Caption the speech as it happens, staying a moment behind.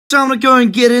Time to go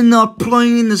and get in that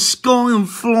plane in the sky and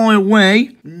fly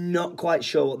away. Not quite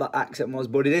sure what that accent was,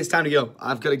 but it is time to go.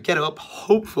 I've got to get up.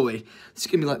 Hopefully, this is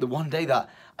going to be like the one day that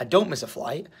I don't miss a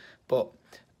flight, but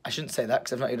I shouldn't say that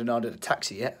because I've not even ordered a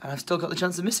taxi yet, and I've still got the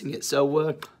chance of missing it. So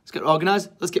let's get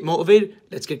organised, let's get motivated,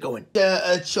 let's get going.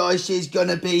 The choice is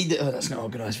gonna be oh, that's not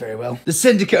organised very well. The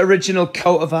Syndicate original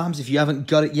coat of arms. If you haven't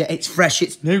got it yet, it's fresh,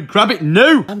 it's new. Grab it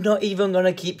new. I'm not even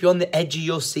gonna keep you on the edge of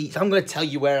your seats. I'm gonna tell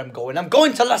you where I'm going. I'm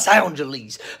going to Los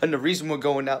Angeles, and the reason we're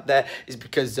going out there is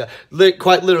because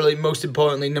quite literally, most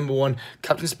importantly, number one,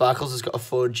 Captain Sparkles has got a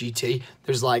Ford GT.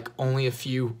 There's like only a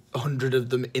few hundred of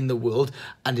them in the world,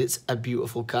 and it's a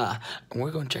beautiful car, and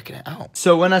we're going checking it out.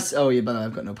 So when oh yeah, but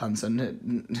I've got no pants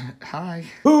on. Hi.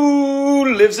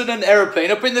 Who lives in an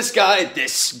aeroplane up in the sky?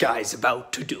 This guy's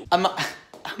about to do. I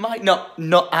might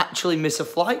not actually miss a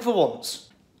flight for once.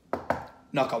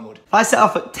 Knock on wood. If I set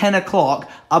off at 10 o'clock,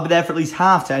 I'll be there for at least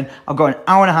 10:30. I'll go an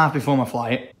hour and a half before my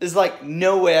flight. There's like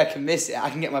no way I can miss it. I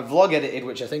can get my vlog edited,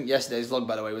 which I think yesterday's vlog,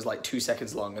 by the way, was like 2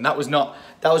 seconds long, and that was not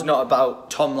about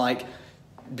Tom like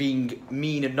being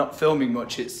mean and not filming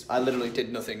much. I literally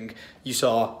did nothing. You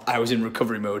saw I was in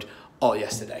recovery mode all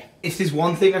yesterday. If there's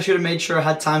one thing I should have made sure I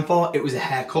had time for, it was a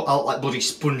haircut out like bloody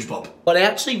SpongeBob. What I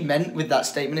actually meant with that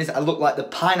statement is I look like the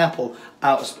pineapple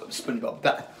out of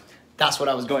SpongeBob. That's what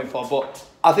I was going for, but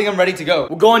I think I'm ready to go.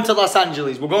 We're going to Los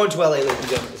Angeles. We're going to LA, ladies and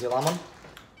gentlemen. Is the alarm on?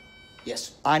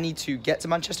 Yes. I need to get to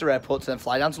Manchester Airport to then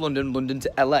fly down to London, London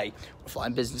to LA. We're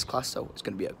flying business class, so it's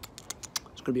gonna be a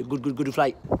good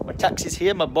flight. My taxi's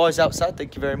here, my boy's outside,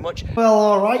 thank you very much. Well,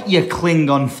 all right, you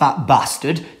Klingon fat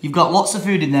bastard. You've got lots of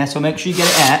food in there, so make sure you get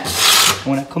it out. And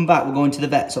when I come back, we're going to the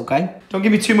vets, okay? Don't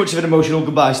give me too much of an emotional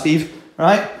goodbye, Steve. All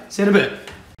right, see you in a bit.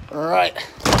 All right,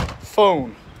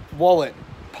 phone, wallet,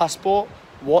 passport,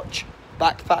 watch,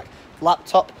 backpack,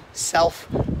 laptop, self,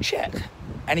 check.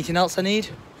 Anything else I need?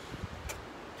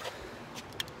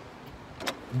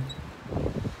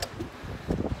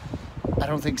 I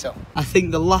don't think so. I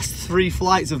think the last 3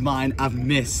 flights of mine I've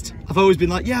missed. I've always been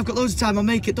like, yeah, I've got loads of time, I'll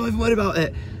make it, don't even worry about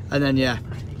it. And then, yeah,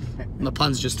 my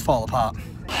plans just fall apart.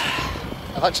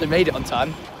 I've actually made it on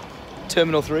time.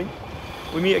 Terminal 3.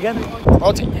 We meet again.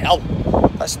 Bloody hell.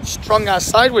 That's some strong ass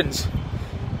side winds.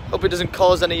 Hope it doesn't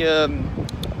cause any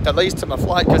delays to my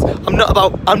flight, because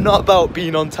I'm not about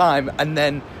being on time and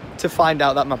then to find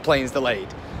out that my plane's delayed.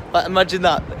 Like, imagine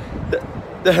that.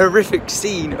 The horrific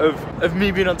scene of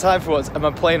me being on time for once and my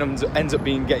plane ends up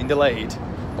getting delayed.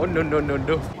 Oh no, no, no,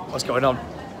 no. What's going on?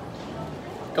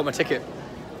 Got my ticket.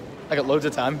 I got loads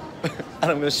of time and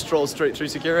I'm gonna stroll straight through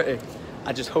security.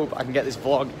 I just hope I can get this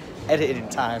vlog edited in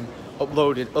time,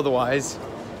 uploaded, otherwise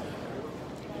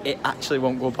it actually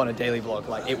won't go up on a daily vlog.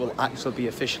 Like, it will actually be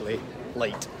officially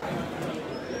late.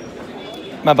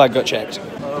 My bag got checked.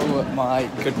 Oh my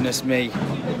goodness me.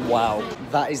 Wow.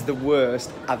 That is the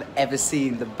worst I've ever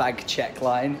seen the bag check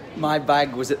line. My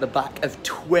bag was at the back of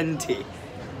 20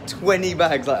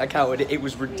 bags. Like, I counted it. It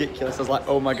was ridiculous. I was like,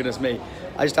 oh my goodness me.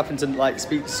 I just happened to like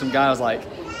speak to some guy. I was like,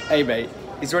 hey mate,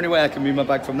 is there any way I can move my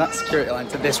bag from that security line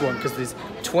to this one? Because there's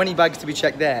 20 bags to be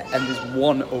checked there and there's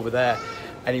one over there.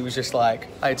 And he was just like,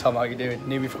 hey Tom, how you doing?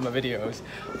 Knew me from my videos.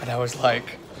 And I was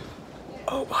like,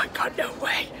 oh my God, no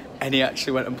way. And he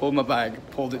actually went and pulled my bag,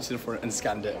 pulled it to the front and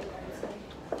scanned it.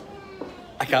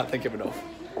 I can't think of enough.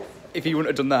 If he wouldn't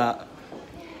have done that,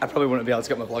 I probably wouldn't be able to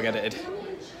get my vlog edited.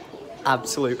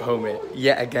 Absolute homie,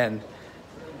 yet again.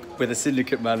 We're the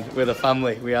Syndicate, man. We're the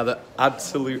family. We are the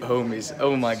absolute homies.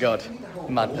 Oh my God,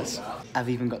 madness. I've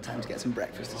even got time to get some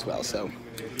breakfast as well, so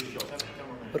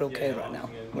we're okay right now.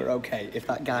 We're okay. If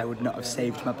that guy would not have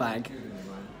saved my bag,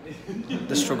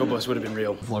 the struggle bus would have been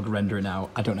real. Vlog rendering out.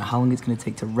 I don't know how long it's going to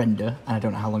take to render, and I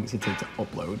don't know how long it's going to take to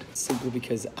upload. Simply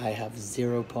because I have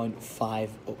 0.5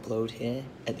 upload here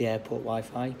at the airport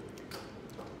Wi-Fi.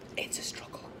 It's a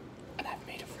struggle, and I've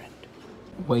made a friend.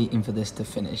 Waiting for this to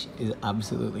finish is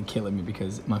absolutely killing me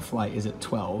because my flight is at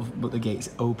 12, but the gate's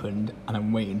opened, and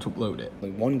I'm waiting to upload it.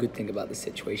 One good thing about this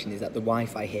situation is that the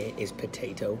Wi-Fi here is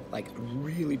potato, like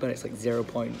really bad. It's like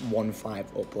 0.15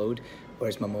 upload.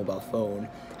 Whereas my mobile phone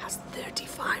has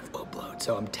 35 uploads,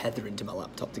 so I'm tethering to my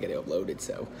laptop to get it uploaded,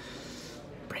 so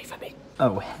pray for me.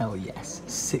 Oh, hell yes.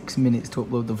 6 minutes to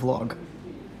upload the vlog.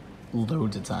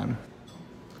 Loads of time.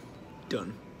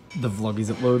 Done. The vlog is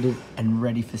uploaded and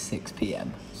ready for 6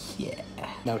 PM. Yeah.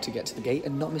 Now to get to the gate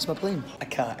and not miss my plane. I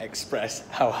can't express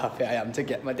how happy I am to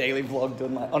get my daily vlog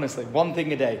done. Like, honestly, one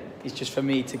thing a day is just for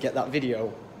me to get that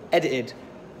video edited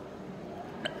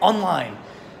online,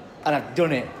 and I've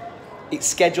done it. It's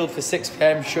scheduled for 6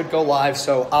 PM, should go live,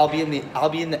 so I'll be in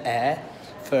the air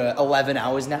for 11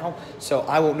 hours now, so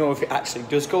I won't know if it actually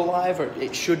does go live, or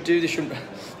it should do. There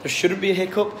shouldn't be a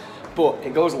hiccup, but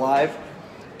it goes live,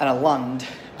 and I land,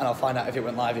 and I'll find out if it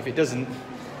went live. If it doesn't,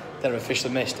 then I've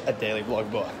officially missed a daily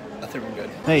vlog, but I think we're good.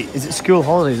 Hey, is it school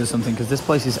holidays or something? Because this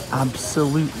place is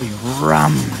absolutely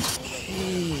rammed.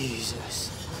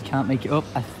 Jesus. Can't make it up.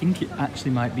 I think it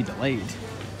actually might be delayed.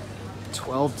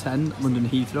 12:10 London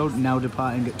Heathrow, now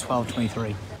departing at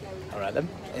 12:23. Alright then,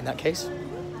 in that case,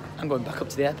 I'm going back up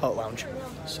to the airport lounge.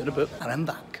 Shut up, and I'm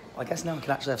back. Well, I guess now I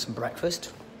can actually have some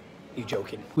breakfast. Are you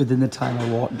joking? Within the time I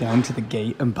walked down to the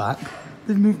gate and back,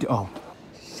 they've moved it all.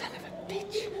 Son of a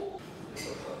bitch.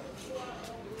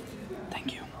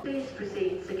 Thank you. Please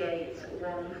proceed to gate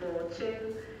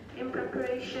 142 in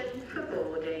preparation for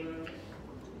boarding.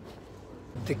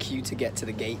 The queue to get to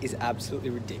the gate is absolutely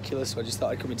ridiculous, so I just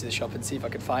thought I'd come into the shop and see if I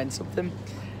could find something.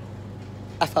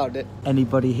 I found it.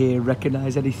 Anybody here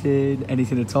recognise anything?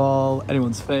 Anything at all?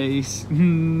 Anyone's face?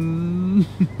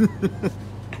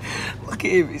 Look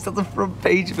at him, he's on the front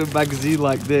page of a magazine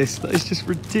like this. That is just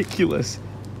ridiculous.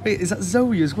 Wait, is that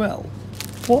Zoe as well?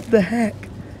 What the heck?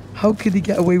 How could he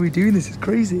get away with doing this? It's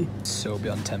crazy. So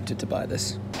beyond tempted to buy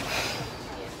this.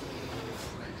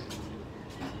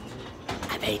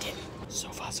 I made it. So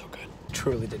far, so good.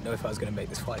 Truly didn't know if I was going to make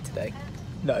this flight today.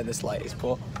 Not in the slightest,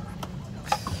 but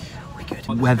we're good.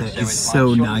 Weather is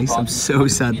so nice. I'm so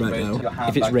sad right now.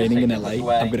 If it's raining in LA,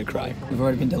 I'm going to cry. We've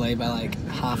already been delayed by like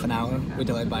half an hour. We're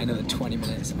delayed by another 20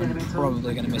 minutes. I'm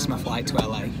probably going to miss my flight to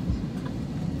LA.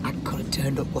 I could have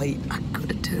turned up late. I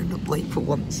could have turned up late for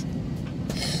once.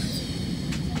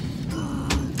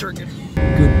 Drinking.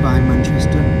 Goodbye,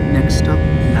 Manchester. Next stop,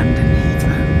 London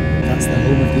Heathrow. That's the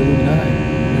home of the Illuminati.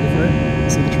 Ready for it?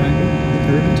 See the triangle? The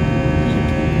pyramid? Yep.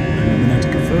 Illuminati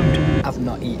confirmed. I've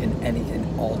not eaten anything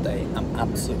all day. I'm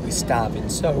absolutely starving.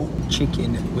 So,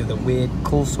 chicken with a weird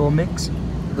coleslaw mix, a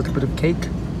little bit of cake,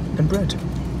 and bread.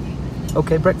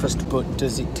 Okay, breakfast. But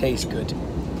does it taste good?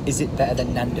 Is it better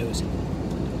than Nando's?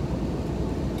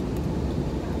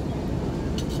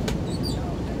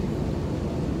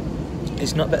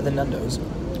 It's not better than Nando's,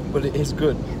 but it is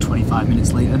good. 25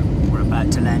 minutes later, we're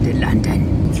about to land in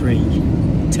London. 3,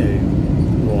 2,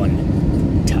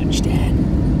 1, touchdown.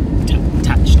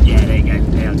 Touch. Yeah, there you go.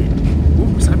 Nailed it.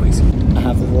 Ooh, sideways. I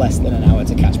have less than an hour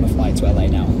to catch my flight to LA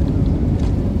now.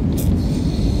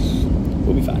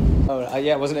 We'll be fine. Oh,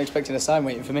 yeah, I wasn't expecting a sign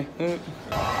waiting for me.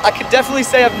 I could definitely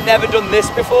say I've never done this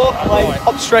before. Like,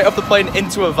 hop straight off the plane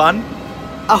into a van.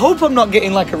 I hope I'm not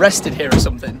getting like arrested here or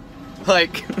something.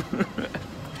 Like,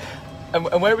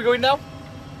 and where are we going now?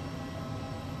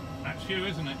 That's you,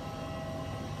 isn't it?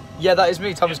 Yeah, that is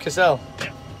me, Thomas Cassell.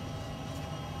 Yeah.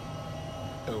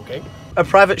 Okay. A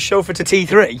private chauffeur to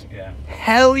T3? Yeah.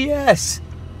 Hell yes!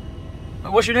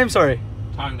 What's your name, sorry?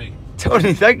 Tony.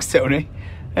 Tony, thanks, Tony.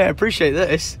 Yeah, I appreciate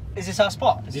this. Is this our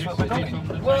spot? Is this where we're going?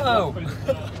 Whoa!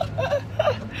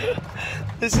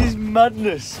 This is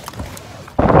madness.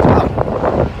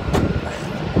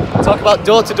 Talk about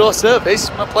door-to-door service,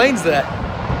 my plane's there.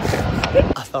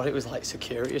 I thought it was like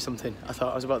security or something. I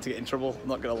thought I was about to get in trouble, I'm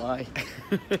not gonna lie.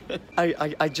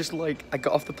 I just like, I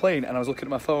got off the plane and I was looking at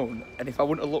my phone, and if I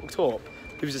wouldn't have looked up,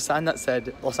 there was a sign that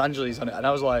said Los Angeles on it, and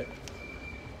I was like,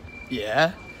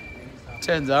 yeah.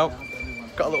 Turns out,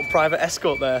 got a little private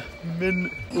escort there.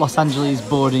 Los Angeles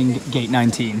boarding gate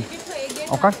 19.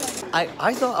 Okay.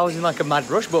 I thought I was in like a mad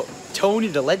rush, but Tony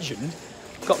the legend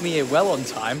got me here well on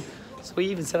time. So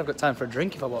he even said I've got time for a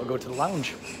drink if I want to go to the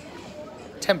lounge.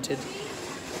 Tempted,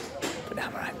 but now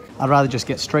I'm alright. I'd rather just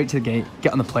get straight to the gate,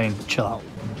 get on the plane, chill out.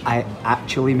 I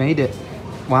actually made it.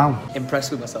 Wow.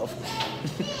 Impressed with myself.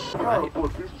 Right.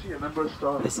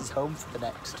 This is home for the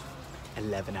next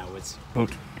 11 hours.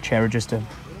 Good. Chair adjuster.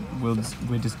 World's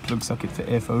weirdest plug socket for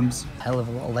earphones. Hell of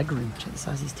a lot of leg room. Check the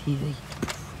size of this TV.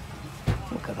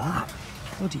 Look at that.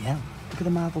 Bloody hell. Look at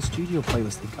the Marvel Studio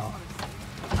playlist they've got.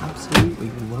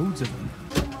 Absolutely loads of them.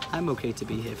 I'm okay to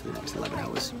be here for the next 11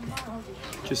 hours.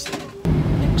 Just saying.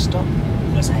 Next stop,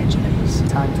 Los Angeles.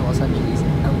 Time to Los Angeles,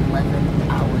 11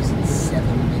 hours and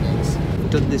 7 minutes. I've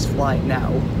done this flight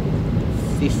now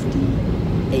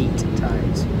 58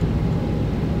 times.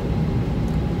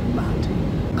 Mad.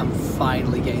 I'm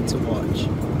finally getting to watch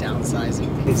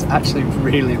Downsizing. It's actually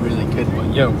really, really good,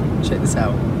 but yo, check this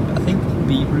out. I think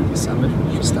beetroot salmon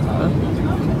for starter,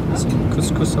 some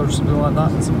couscous or something like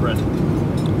that, and some bread.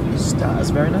 Starter's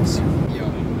very nice. Yo,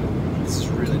 this is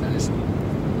really nice.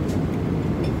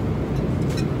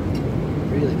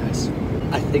 Really nice.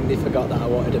 I think they forgot that I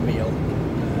wanted a meal.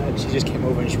 She just came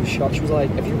over and she was shocked. She was like,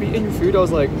 have you eaten your food? I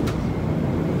was like,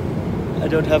 I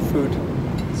don't have food.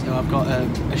 So I've got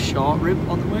a short rib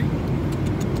on the way.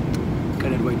 Got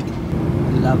dead weight.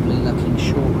 Lovely looking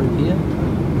short rib here.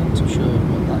 I'm not too sure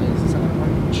what that is. Is that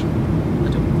orange?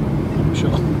 I'm not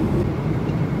sure.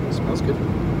 It smells good.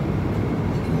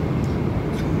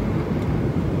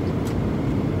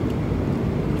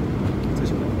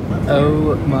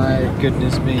 Oh my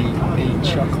goodness me, a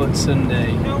chocolate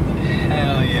sundae.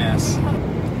 Hell yes.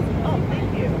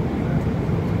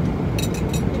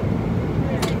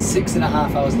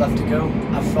 6.5 hours left to go.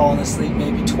 I've fallen asleep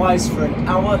maybe twice for an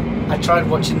hour. I tried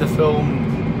watching the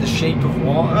film The Shape of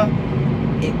Water.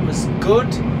 It was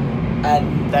good,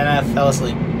 and then I fell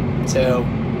asleep. So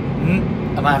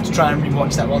I might have to try and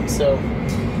rewatch that one. So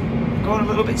I'm going a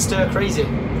little bit stir crazy,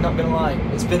 not gonna lie.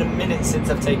 It's been a minute since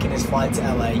I've taken this flight to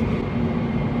LA.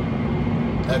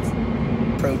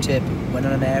 Pro tip, when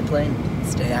on an airplane,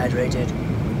 stay hydrated.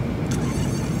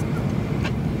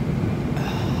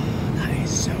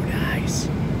 So nice.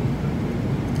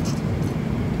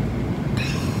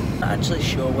 Not actually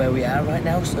sure where we are right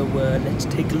now, so let's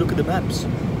take a look at the maps.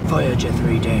 Voyager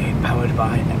 3D, powered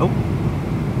by... Oh!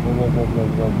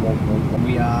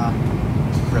 We are...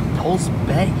 Repulse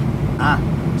Bay. Ah,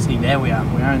 see, there we are.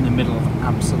 We are in the middle of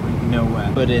absolutely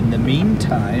nowhere. But in the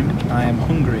meantime, I am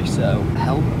hungry, so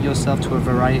help yourself to a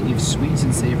variety of sweets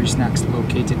and savoury snacks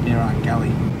located near our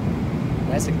galley.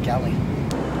 Where's a galley?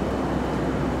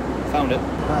 Found it.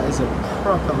 That is a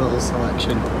proper little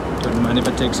selection. Don't mind if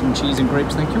I take some cheese and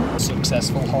grapes, thank you.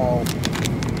 Successful haul.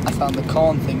 I found the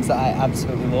corn things that I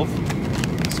absolutely love.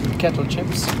 Some kettle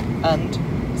chips and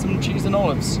some cheese and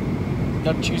olives.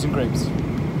 Not cheese and grapes.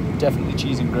 Definitely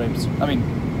cheese and grapes. I mean,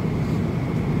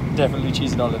 definitely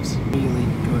cheese and olives. Really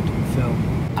good film.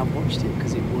 I watched it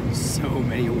because it won so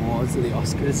many awards at the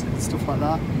Oscars and stuff like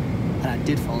that. And I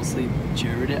did fall asleep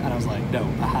during it, and I was like, no,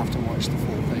 I have to watch the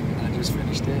full thing. And I just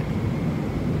finished it.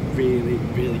 Really,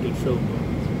 really good film.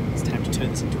 It's time to turn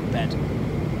this into a bed. Some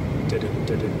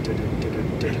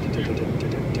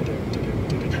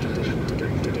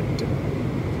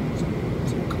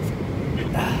coffee.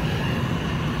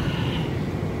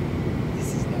 This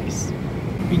is nice.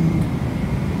 Bing.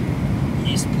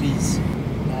 Yes, please.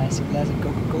 Nice glass of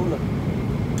Coca-Cola.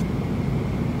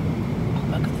 Oh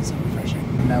my god, that's so refreshing.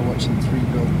 I'm now watching 3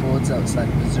 billboards outside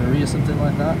Missouri or something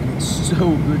like that, and it's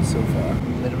so good so far.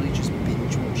 I'm literally just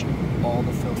binge watching all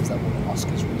the films that won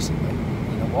Oscars recently.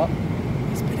 You know what?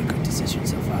 It's been a good decision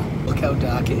so far. Look how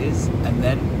dark it is, and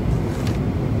then...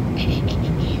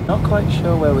 Not quite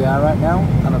sure where we are right now.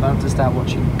 I'm about to start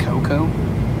watching Coco.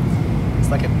 It's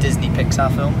like a Disney Pixar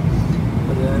film.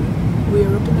 But we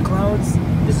are up in the clouds.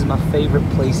 This is my favourite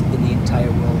place in the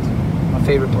entire world. My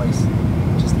favourite place.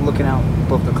 Just looking out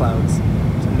above the clouds.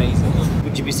 It's amazing.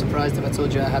 Would you be surprised if I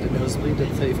told you I had a nosebleed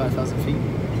at 35,000 feet?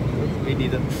 Me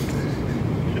neither.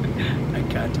 I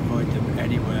can't avoid them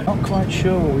anywhere. Not quite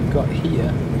sure what we've got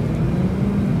here.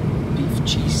 Beef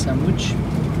cheese sandwich.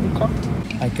 Cooked.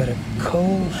 I got a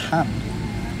coal ham,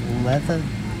 leather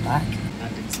back,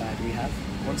 and inside we have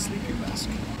 1 sleeping mask,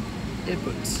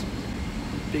 earbuds,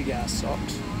 big ass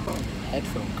socks,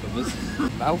 headphone covers,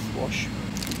 mouthwash,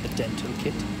 a dental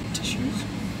kit, tissues,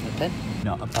 and a pen.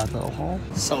 Not a bad little haul.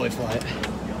 Solid flight.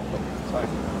 Sorry.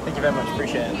 Thank you very much,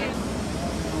 appreciate it.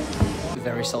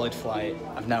 Very solid flight.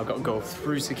 I've now got to go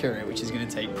through security, which is going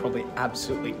to take probably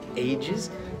absolutely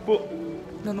ages, but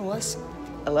nonetheless,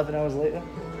 11 hours later,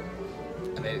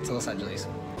 I made it to Los Angeles.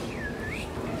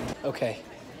 Okay,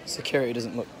 security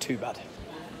doesn't look too bad.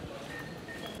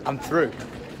 I'm through.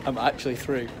 I'm actually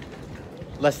through.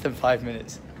 Less than 5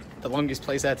 minutes. The longest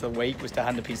place I had to wait was to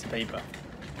hand a piece of paper.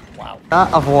 Wow.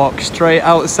 I've walked straight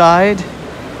outside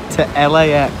to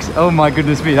LAX. Oh my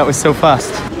goodness me, that was so fast.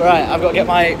 Right, I've got to get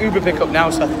my Uber pickup now,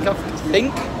 so I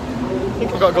think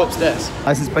I've got to go upstairs.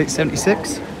 License plate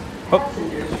 76. Oh.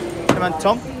 Hey man,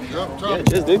 Tom. Yep, Tom. Yeah,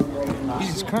 cheers, dude.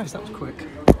 Jesus Christ, that was quick.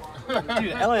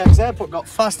 Dude, LAX airport got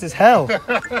fast as hell.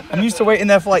 I'm used to waiting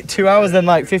there for like 2 hours, then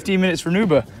like 15 minutes for an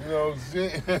Uber.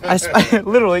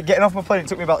 Literally, getting off my plane, it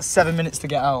took me about 7 minutes to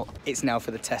get out. It's now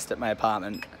for the test at my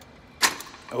apartment.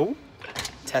 Oh,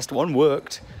 test 1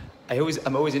 worked.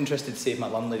 I'm always interested to see if my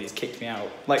landlady's kicked me out.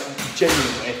 Like,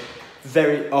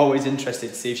 genuinely, always interested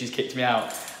to see if she's kicked me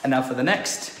out. And now for the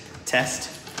next test,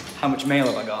 how much mail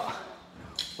have I got?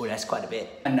 Oh, that's quite a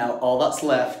bit. And now all that's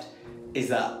left is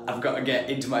that I've got to get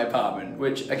into my apartment,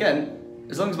 which again,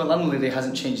 as long as my landlady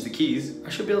hasn't changed the keys, I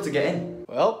should be able to get in.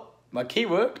 Well, my key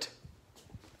worked.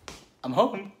 I'm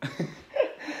home.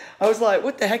 I was like,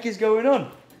 what the heck is going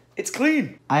on? It's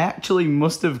clean. I actually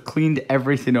must have cleaned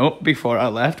everything up before I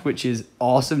left, which is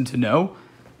awesome to know,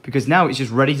 because now it's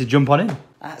just ready to jump on in.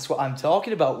 That's what I'm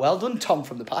talking about. Well done, Tom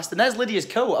from the past. And there's Lydia's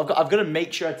coat. I've got to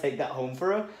make sure I take that home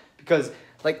for her, because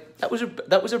Like, that was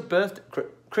her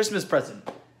Christmas present.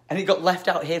 And it got left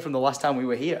out here from the last time we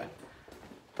were here.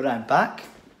 But I'm back.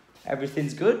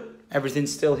 Everything's good.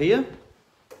 Everything's still here.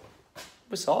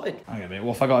 We're sorted. Hang on a minute.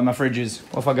 What have I got in my fridges?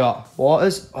 What have I got?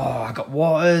 Waters. Oh, I got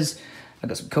waters. I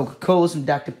got some Coca-Cola, some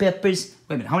Dr. Peppers.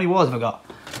 Wait a minute. How many waters have I got?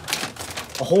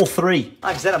 A whole 3.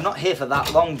 Like I said, I'm not here for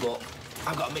that long, but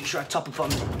I've got to make sure I top up on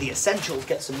the essentials,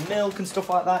 get some milk and stuff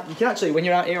like that. You can actually, when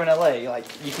you're out here in LA, like,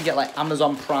 you can get like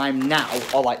Amazon Prime now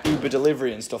or like Uber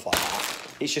delivery and stuff like that.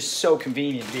 It's just so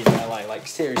convenient being in LA, like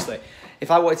seriously. If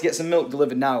I wanted to get some milk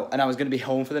delivered now and I was going to be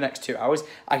home for the next 2 hours,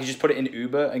 I could just put it in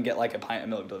Uber and get like a pint of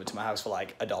milk delivered to my house for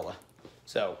like $1.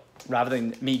 So rather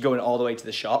than me going all the way to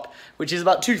the shop, which is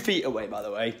about 2 feet away, by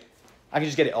the way, I can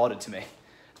just get it ordered to me.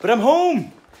 But I'm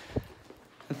home!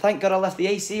 And thank God I left the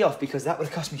AC off because that would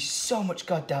have cost me so much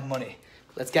goddamn money.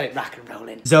 Let's get it rock and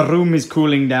rolling. The room is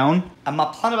cooling down. And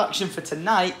my plan of action for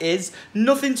tonight is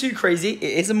nothing too crazy.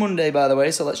 It is a Monday, by the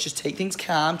way, so let's just take things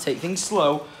calm, take things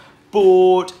slow.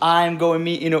 But I'm going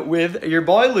meeting up with your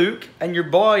boy Luke and your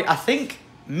boy, I think,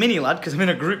 Mini Lad, because I'm in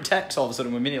a group text all of a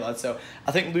sudden with Mini Lad, so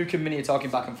I think Luke and Mini are talking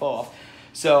back and forth.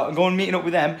 So I'm going meeting up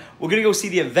with them. We're going to go see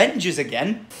the Avengers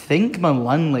again. I think my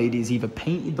landlady's either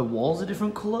painted the walls a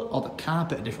different colour or the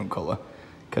carpet a different colour,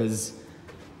 because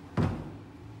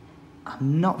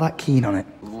I'm not that keen on it.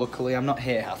 Luckily, I'm not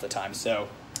here half the time, so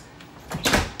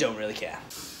don't really care.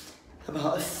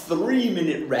 About a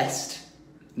 3-minute rest.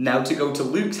 Now to go to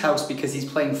Luke's house because he's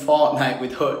playing Fortnite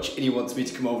with Hutch and he wants me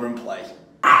to come over and play.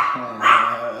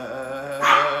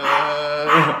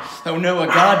 Oh no, a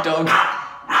guard dog.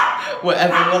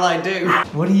 Whatever will I do?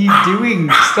 What are you doing?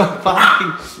 Stop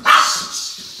barking.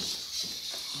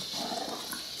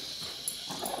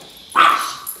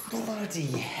 Bloody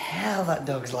hell, that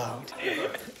dog's loud.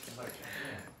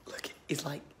 Look, it's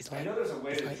like I know there's a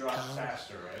way to drop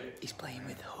faster, right? He's playing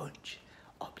with Hutch,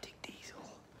 Optic Diesel,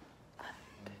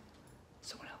 and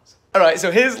someone else. Alright,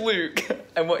 so here's Luke,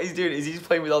 and what he's doing is he's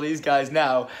playing with all these guys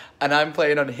now, and I'm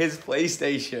playing on his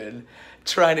PlayStation,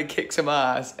 trying to kick some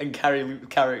ass and carry Luke's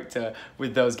character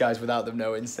with those guys without them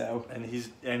knowing, so. And he's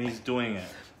doing it.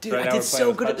 Dude, right I did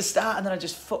so good at the start and then I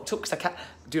just fucked up because I can't.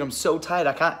 Dude, I'm so tired.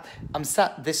 I'm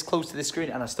sat this close to the screen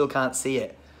and I still can't see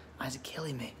it. Eyes are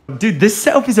killing me. Dude, this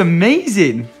setup is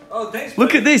amazing. Oh, thanks.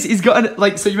 Look at this. He's got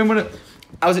like, so you remember when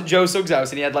I was at Joe Suggs' house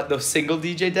and he had like the single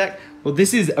DJ deck? Well,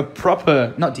 this is a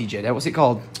proper, not DJ deck, what's it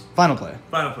called? Vinyl player.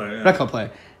 Vinyl player, yeah. Record player.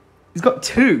 He's got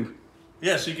 2.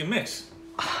 Yeah, so you can mix.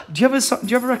 Do you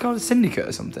have a record of Syndicate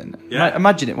or something? Yeah.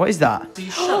 Imagine it. What is that?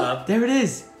 See, shut up. There it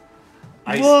is.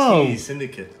 Ice-T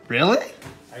Syndicate. Really?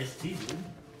 Ice-T, dude.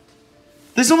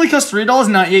 This only cost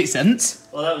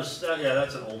 $3.98. Well, that was, yeah,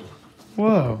 that's an old one.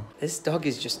 Whoa. This dog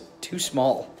is just too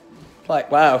small.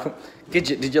 Like, wow.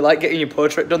 Did you like getting your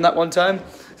portrait done that one time?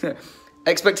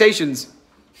 Expectations.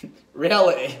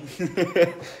 Reality.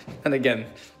 And again,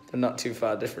 they're not too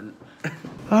far different.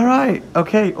 All right.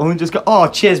 Okay. Owen just got... Oh,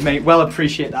 cheers, mate. Well,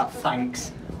 appreciate that.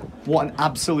 Thanks. What an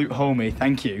absolute homie.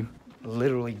 Thank you.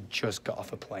 Literally just got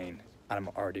off a plane and I'm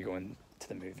already going to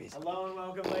the movies. Hello and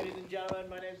welcome, ladies and gentlemen.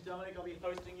 My name's Dominic. I'll be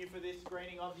hosting you for this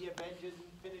screening of The Avengers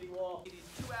Infinity War. It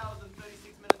is 2 hours and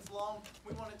 36 minutes long.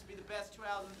 We want it to be the best 2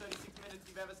 hours and 36 minutes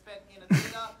you've ever spent in a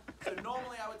theater. So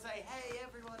normally I would say, hey,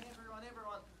 everyone,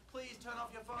 please turn off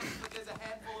your phones because there's a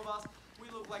handful of us. We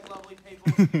look like lovely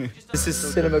people. This is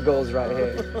cinema goals right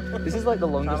here. This is like the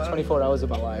longest 24 hours of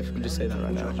my life. I'm just saying that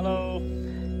right now. Hello.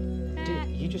 Dude,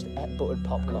 you just ate buttered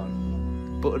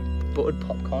popcorn. Buttered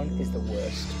popcorn is the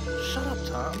worst. Shut up,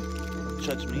 Tom.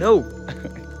 Judge me. No.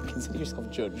 Consider yourself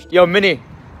judged. Yo, Minnie.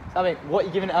 Sammy, what are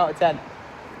you giving it out of 10?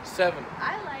 7.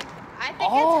 I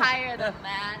think it's higher than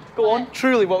that. Go on.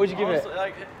 Truly, what would you give it?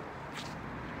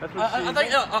 I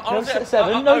think, honestly,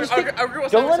 7. No, just I agree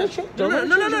with don't Sammy let it says. change. Don't let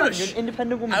it change. You're an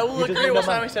independent woman. I will who doesn't agree know with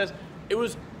that Sammy man. says. It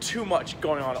was too much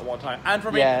going on at one time. And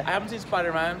for me, Yeah. I haven't seen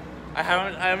Spider-Man. I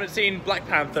haven't seen Black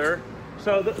Panther.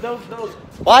 So those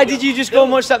Why did you just go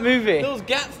and watch that movie? those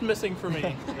gaps missing for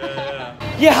me.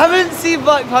 You haven't seen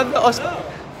Black Panther? No.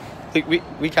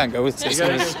 We can't go with these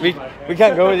guys. We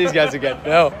can't go with these guys again.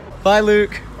 No. Bye,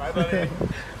 Luke. Bye, buddy.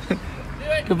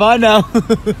 Goodbye now.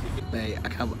 Mate, I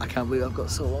can't believe I've got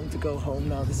so long to go home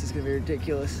now. This is gonna be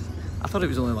ridiculous. I thought it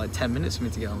was only like 10 minutes for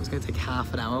me to get home. It's gonna take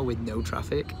half an hour with no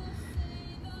traffic.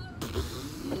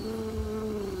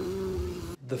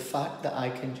 The fact that I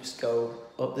can just go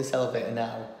up this elevator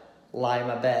now, lie in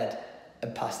my bed,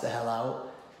 and pass the hell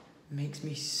out makes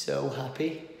me so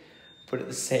happy. But at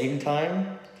the same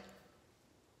time,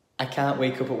 I can't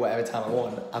wake up at whatever time I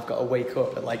want. I've got to wake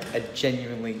up at like a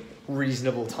genuinely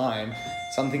reasonable time.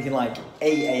 So I'm thinking like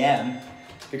 8 AM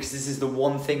because this is the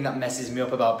one thing that messes me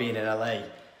up about being in LA.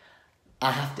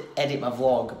 I have to edit my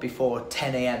vlog before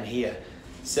 10 AM here.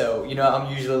 So, you know,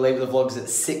 I'm usually late with the vlogs at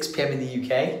 6 PM in the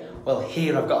UK. Well,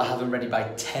 here I've got to have them ready by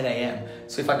 10 AM.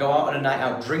 So if I go out on a night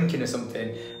out drinking or something,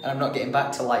 and I'm not getting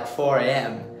back till like 4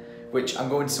 AM, which I'm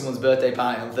going to someone's birthday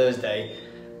party on Thursday,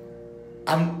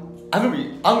 I'm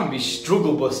gonna be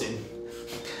struggle bussing.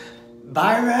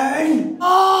 Byron!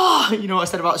 Oh, you know what I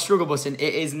said about struggle bussing?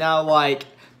 It is now like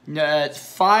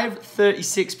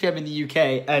 5:36 PM in the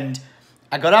UK, and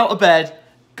I got out of bed,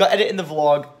 got editing the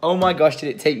vlog. Oh my gosh, did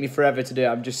it take me forever to do.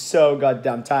 I'm just so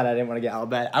goddamn tired, I didn't want to get out of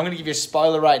bed. I'm going to give you a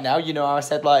spoiler right now. You know how I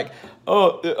said like,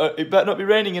 oh, it better not be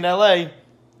raining in LA.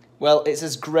 Well, it's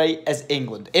as grey as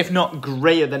England, if not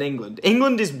greyer than England.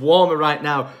 England is warmer right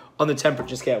now on the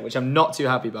temperature scale, which I'm not too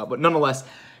happy about. But nonetheless,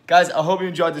 guys, I hope you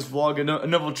enjoyed this vlog,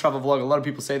 another travel vlog. A lot of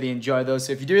people say they enjoy those.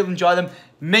 So if you do enjoy them,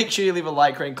 make sure you leave a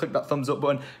like rating, click that thumbs up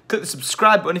button, click the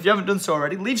subscribe button if you haven't done so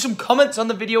already. Leave some comments on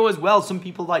the video as well. Some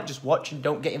people like just watch and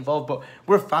don't get involved, but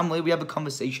we're a family. We have a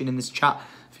conversation in this chat.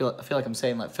 I feel like I'm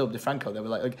saying like Philip DeFranco there. We're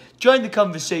like join the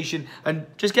conversation and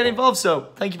just get involved. So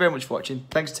thank you very much for watching.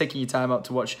 Thanks for taking your time out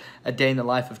to watch a day in the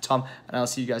life of Tom, and I'll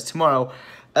see you guys tomorrow.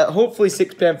 Hopefully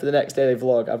 6 PM for the next daily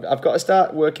vlog. I've got to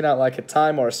start working out like a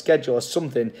time or a schedule or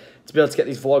something to be able to get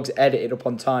these vlogs edited up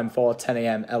on time for 10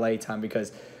 AM LA time,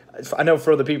 because I know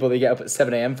for other people they get up at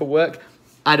 7 AM for work.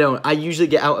 I don't. I usually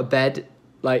get out of bed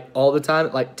like all the time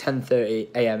at like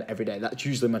 10:30 AM every day. That's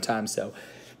usually my time, so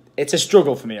it's a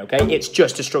struggle for me, okay? It's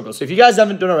just a struggle. So if you guys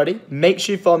haven't done already, make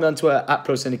sure you follow me on Twitter at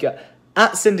ProSyndicate,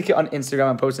 at Syndicate on Instagram.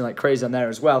 I'm posting like crazy on there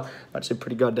as well. I'm actually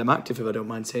pretty goddamn active if I don't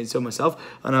mind saying so myself.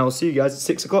 And I will see you guys at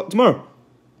 6 o'clock tomorrow.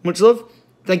 Much love.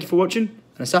 Thank you for watching.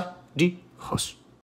 And adios.